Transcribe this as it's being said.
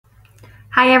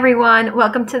Hi everyone,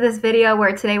 welcome to this video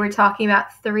where today we're talking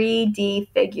about 3D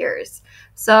figures.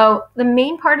 So the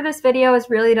main part of this video is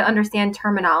really to understand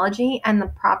terminology and the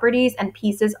properties and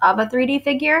pieces of a 3D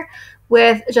figure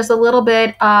with just a little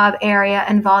bit of area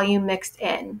and volume mixed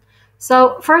in.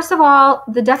 So first of all,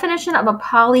 the definition of a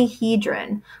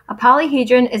polyhedron. A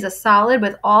polyhedron is a solid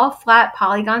with all flat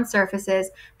polygon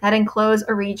surfaces that enclose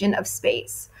a region of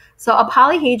space. So a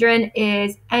polyhedron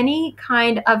is any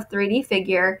kind of 3D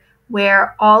figure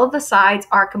where all of the sides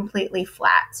are completely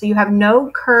flat. So you have no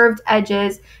curved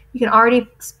edges. You can already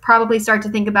probably start to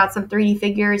think about some 3D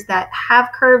figures that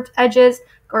have curved edges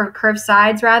or curved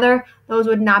sides rather. Those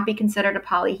would not be considered a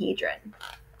polyhedron.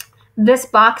 This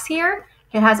box here,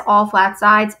 it has all flat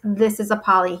sides. This is a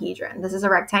polyhedron. This is a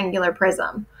rectangular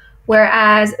prism.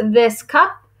 Whereas this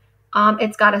cup,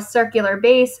 it's got a circular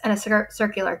base and a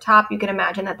circular top. You can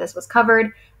imagine that this was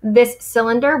covered. This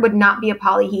cylinder would not be a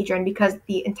polyhedron because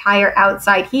the entire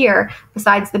outside here,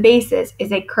 besides the bases,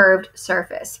 is a curved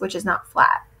surface, which is not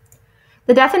flat.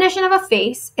 The definition of a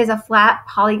face is a flat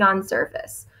polygon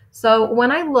surface. So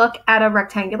when I look at a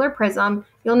rectangular prism,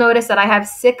 you'll notice that I have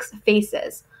 6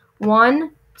 faces.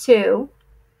 1, 2,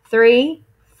 3,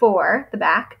 4, the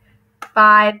back,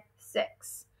 5,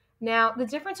 6. Now, the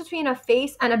difference between a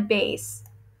face and a base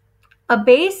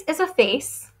is a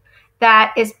face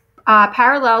that is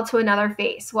parallel to another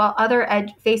face, while other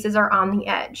faces are on the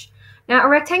edge. Now, a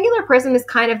rectangular prism is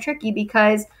kind of tricky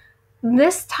because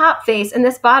this top face and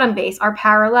this bottom base are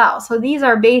parallel, so these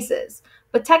are bases.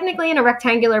 But technically in a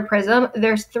rectangular prism,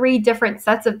 there's 3 different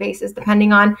sets of bases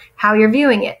depending on how you're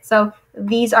viewing it. So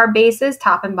these are bases,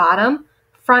 top and bottom,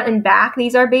 front and back,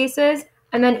 these are bases,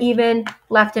 and then even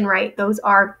left and right, those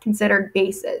are considered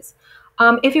bases.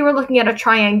 If you were looking at a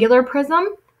triangular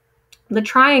prism, the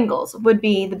triangles would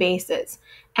be the bases,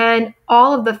 and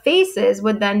all of the faces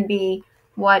would then be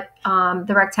what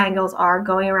the rectangles are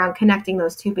going around connecting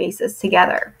those 2 bases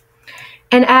together.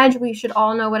 An edge, we should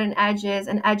all know what an edge is.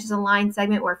 An edge is a line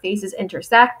segment where faces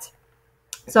intersect.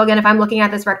 So again, if I'm looking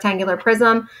at this rectangular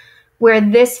prism, where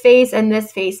this face and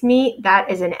this face meet, that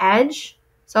is an edge.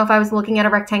 So if I was looking at a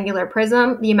rectangular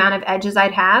prism, the amount of edges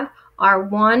I'd have are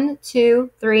 1,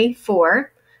 2, 3,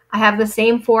 4. I have the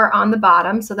same 4 on the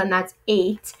bottom, so then that's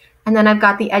 8. And then I've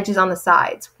got the edges on the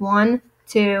sides. 1,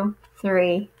 2,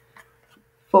 3,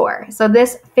 4. So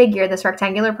this figure, this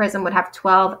rectangular prism, would have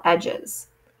 12 edges.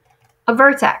 A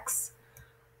vertex.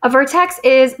 A vertex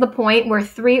is the point where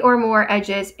 3 or more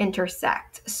edges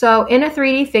intersect. So in a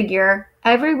 3D figure,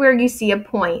 everywhere you see a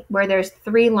point where there's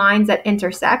 3 lines that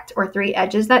intersect or 3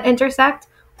 edges that intersect,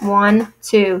 1,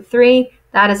 2, 3,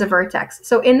 that is a vertex.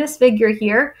 So in this figure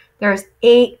here, there's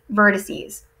 8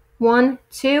 vertices. 1,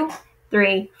 2,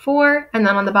 3, 4, and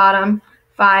then on the bottom,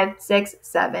 5, 6,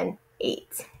 7,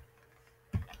 8.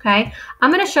 Okay,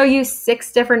 I'm going to show you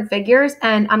 6 different figures,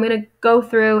 and I'm going to go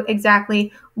through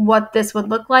exactly what this would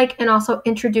look like and also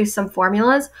introduce some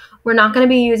formulas. We're not going to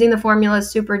be using the formulas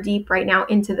super deep right now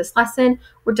into this lesson.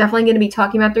 We're definitely going to be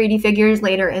talking about 3D figures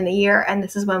later in the year, and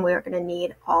this is when we're going to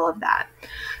need all of that.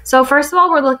 So first of all,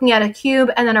 we're looking at a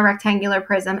cube and then a rectangular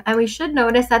prism, and we should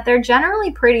notice that they're generally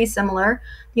pretty similar.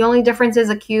 The only difference is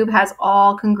a cube has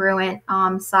all congruent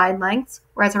side lengths,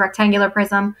 whereas a rectangular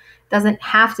prism doesn't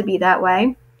have to be that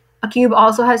way. A cube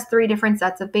also has 3 different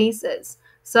sets of bases.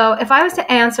 So if I was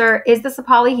to answer, is this a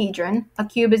polyhedron? A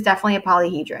cube is definitely a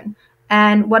polyhedron.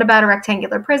 And what about a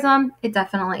rectangular prism? It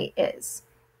definitely is.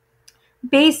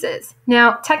 Bases.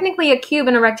 Now, technically a cube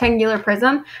and a rectangular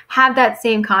prism have that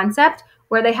same concept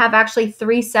where they have actually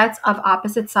 3 sets of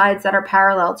opposite sides that are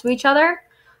parallel to each other.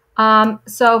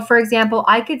 So for example,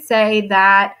 I could say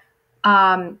that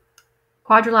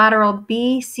quadrilateral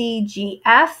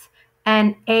BCGF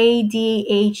and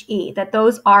ADHE, that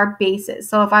those are bases.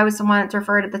 So if I was to want to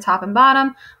refer to the top and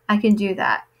bottom, I can do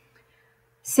that.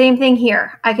 Same thing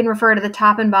here. I can refer to the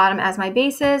top and bottom as my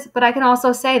bases, but I can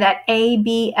also say that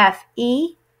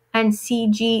ABFE and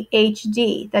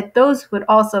CGHD, that those would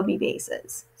also be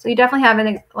bases. So you definitely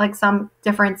have like some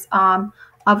difference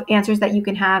of answers that you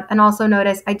can have. And also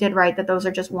notice I did write that those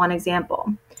are just one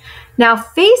example. Now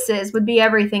faces would be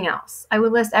everything else. I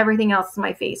would list everything else as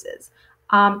my faces.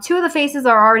 2 of the faces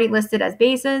are already listed as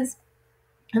bases,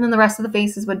 and then the rest of the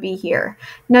faces would be here.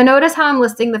 Now notice how I'm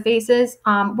listing the faces.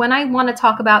 When I want to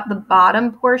talk about the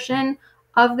bottom portion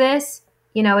of this,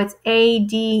 you know, it's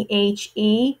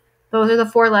ADHE. Those are the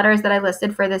 4 letters that I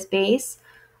listed for this base.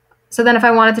 So then if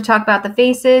I wanted to talk about the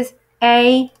faces,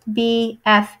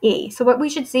 ABFE. So what we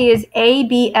should see is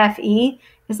ABFE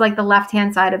is like the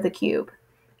left-hand side of the cube.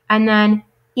 And then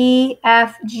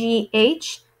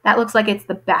EFGH, that looks like it's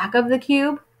the back of the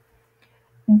cube.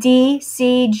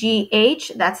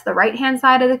 DCGH, that's the right-hand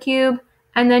side of the cube,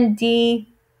 and then DCBA,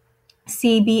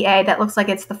 that looks like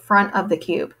it's the front of the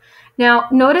cube. Now,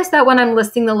 notice that when I'm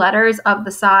listing the letters of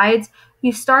the sides,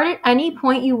 you start at any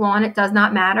point you want, it does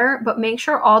not matter, but make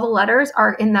sure all the letters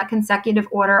are in that consecutive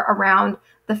order around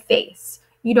the face.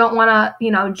 You don't want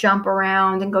to, jump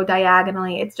around and go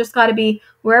diagonally. It's just got to be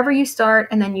wherever you start,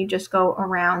 and then you just go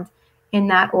around in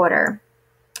that order.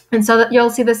 And so that you'll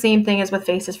see the same thing as with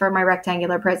faces for my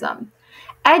rectangular prism.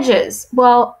 Edges.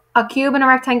 Well, a cube and a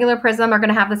rectangular prism are going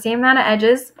to have the same amount of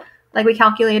edges like we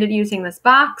calculated using this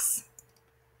box.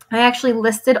 I actually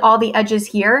listed all the edges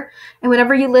here. And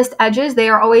whenever you list edges, they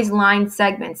are always line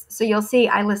segments. So you'll see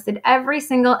I listed every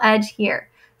single edge here.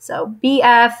 So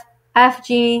BF,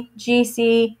 FG,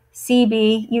 GC,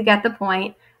 CB, you get the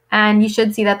point. And you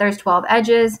should see that there's 12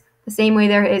 edges, the same way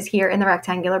there is here in the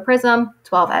rectangular prism,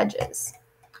 12 edges.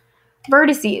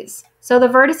 Vertices. So the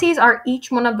vertices are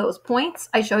each one of those points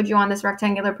I showed you on this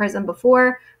rectangular prism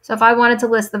before. So if I wanted to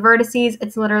list the vertices,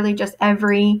 it's literally just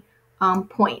every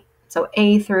point. So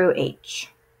A through H.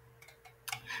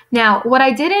 Now, what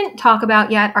I didn't talk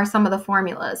about yet are some of the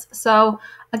formulas. So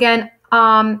again,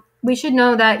 we should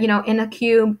know that, in a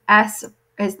cube, S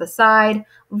is the side.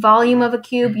 Volume of a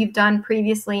cube you've done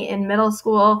previously in middle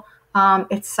school.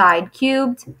 It's side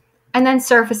cubed. And then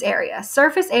surface area.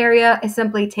 Surface area is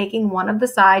simply taking one of the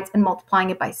sides and multiplying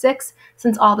it by 6,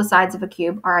 since all the sides of a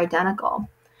cube are identical.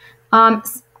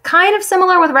 Kind of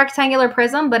similar with rectangular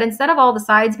prism, but instead of all the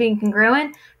sides being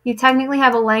congruent, you technically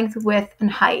have a length, width,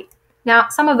 and height. Now,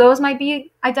 some of those might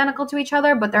be identical to each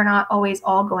other, but they're not always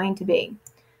all going to be.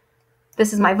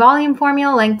 This is my volume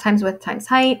formula, length times width times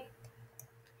height.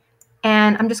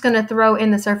 And I'm just going to throw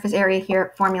in the surface area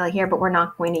formula here, but we're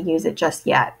not going to use it just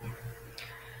yet.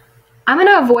 I'm going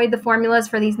to avoid the formulas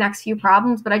for these next few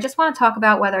problems, but I just want to talk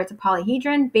about whether it's a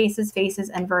polyhedron, bases, faces,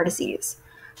 and vertices.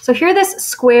 So here, this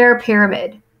square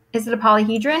pyramid. Is it a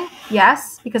polyhedron?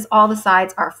 Yes, because all the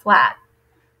sides are flat.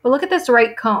 But look at this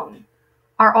right cone.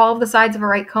 Are all of the sides of a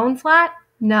right cone flat?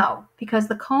 No, because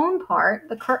the cone part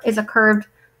is a curved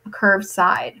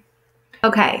side.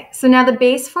 Okay, so now the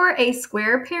base for a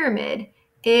square pyramid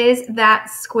is that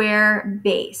square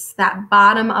base, that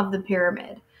bottom of the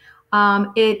pyramid.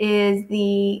 It is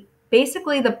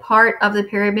basically the part of the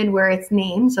pyramid where it's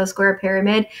named. So square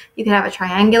pyramid, you could have a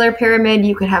triangular pyramid,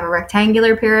 you could have a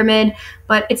rectangular pyramid,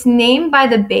 but it's named by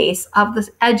the base of the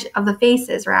edge of the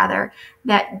faces rather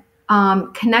that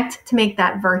connect to make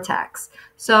that vertex.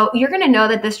 So you're going to know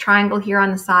that this triangle here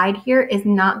on the side here is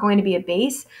not going to be a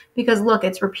base because look,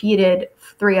 it's repeated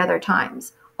 3 other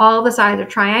times. All the sides are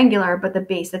triangular, but the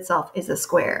base itself is a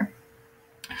square.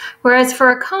 Whereas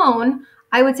for a cone,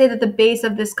 I would say that the base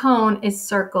of this cone is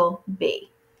circle B.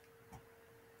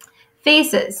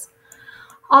 Faces.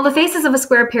 All the faces of a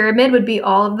square pyramid would be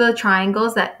all of the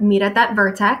triangles that meet at that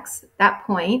vertex, that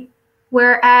point.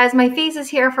 Whereas my faces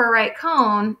here for a right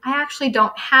cone, I actually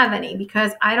don't have any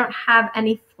because I don't have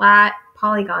any flat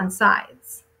polygon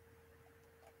sides.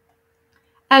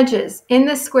 Edges. In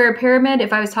this square pyramid,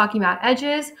 if I was talking about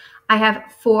edges, I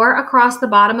have 4 across the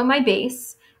bottom of my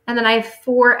base. And then I have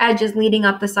 4 edges leading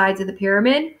up the sides of the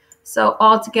pyramid. So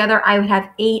altogether, I would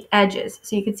have 8 edges.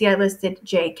 So you can see I listed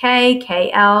JK,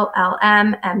 KL,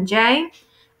 LM, MJ,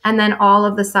 and then all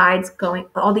of the sides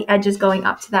all the edges going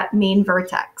up to that main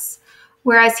vertex.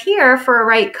 Whereas here for a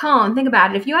right cone, think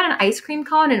about it. If you had an ice cream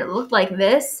cone and it looked like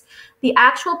this, the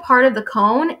actual part of the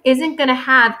cone isn't going to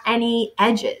have any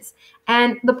edges.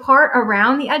 And the part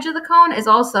around the edge of the cone is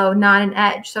also not an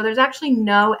edge. So there's actually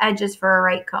no edges for a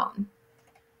right cone.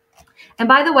 And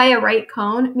by the way, a right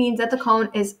cone means that the cone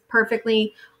is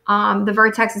perfectly, the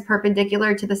vertex is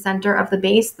perpendicular to the center of the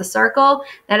base, the circle,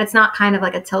 that it's not kind of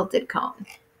like a tilted cone.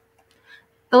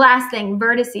 The last thing,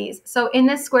 vertices. So in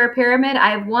this square pyramid, I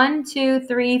have 1, 2,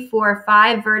 3, 4,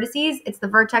 5 vertices. It's the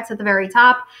vertex at the very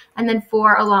top, and then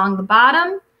 4 along the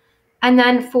bottom. And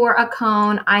then for a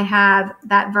cone, I have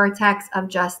that vertex of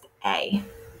just A.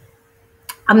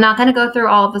 I'm not going to go through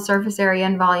all of the surface area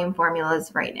and volume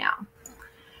formulas right now.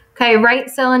 Okay, right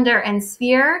cylinder and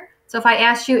sphere. So if I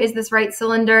asked you, is this right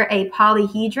cylinder a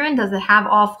polyhedron? Does it have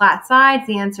all flat sides?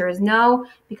 The answer is no,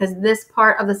 because this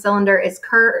part of the cylinder is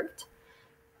curved.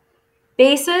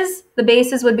 Bases, the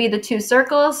bases would be the 2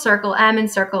 circles, circle M and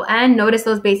circle N. Notice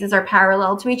those bases are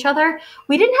parallel to each other.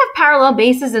 We didn't have parallel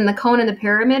bases in the cone and the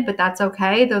pyramid, but that's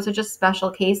okay. Those are just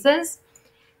special cases.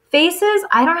 Faces,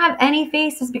 I don't have any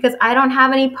faces because I don't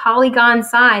have any polygon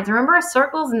sides. Remember, a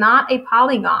circle is not a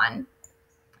polygon.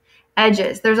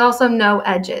 Edges. There's also no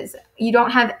edges. You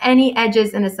don't have any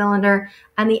edges in a cylinder,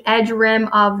 and the edge rim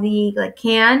of the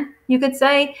can, you could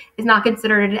say, is not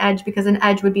considered an edge because an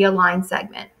edge would be a line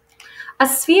segment. A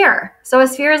sphere. So a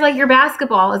sphere is like your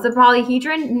basketball. Is it a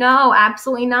polyhedron? No,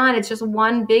 absolutely not. It's just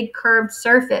one big curved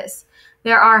surface.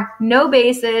 There are no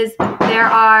bases.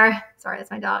 Sorry,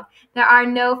 that's my dog. There are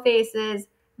no faces.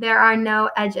 There are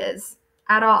no edges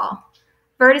at all.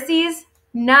 Vertices?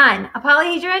 None. A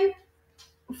polyhedron?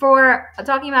 For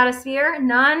talking about a sphere,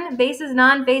 none. Bases,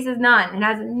 none. Faces, none. It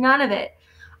has none of it.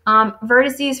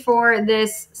 Vertices for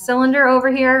this cylinder over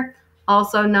here,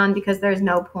 also none because there's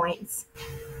no points.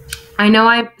 I know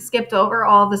I skipped over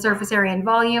all the surface area and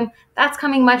volume. That's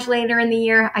coming much later in the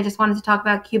year. I just wanted to talk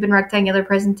about cube and rectangular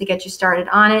prism to get you started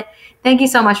on it. Thank you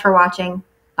so much for watching.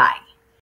 Bye.